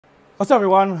What's up,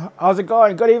 everyone? How's it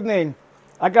going? Good evening.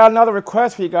 I got another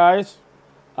request for you guys.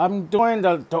 I'm doing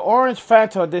the orange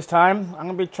Fanta this time. I'm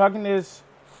gonna be chugging this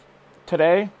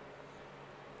today.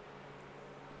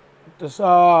 Just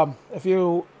if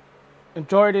you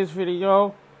enjoyed this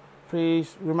video,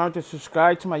 please remember to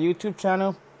subscribe to my YouTube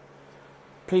channel.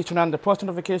 Please turn on the post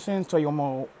notifications so you'll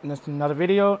know next another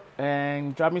video,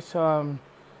 and drop me some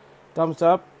thumbs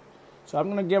up. So I'm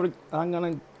gonna give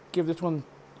this one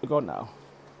a go now.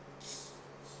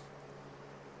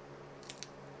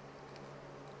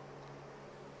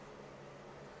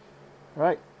 All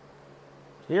right,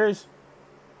 here's.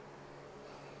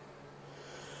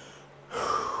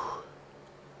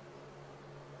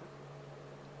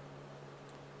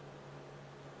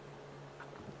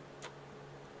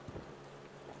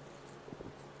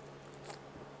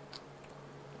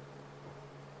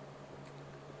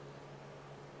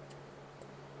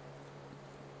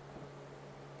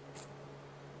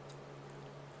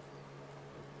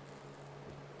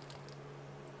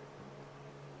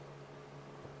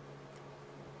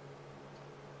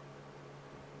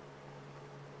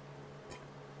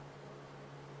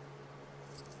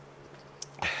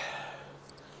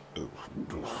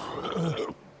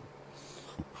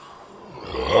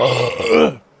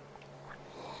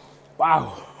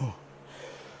 Wow.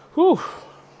 Whew.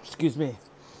 Excuse me.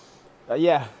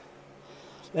 Yeah.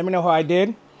 Let me know how I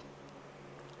did.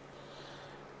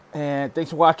 And thanks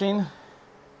for watching.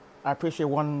 I appreciate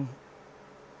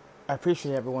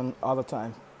everyone all the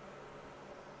time.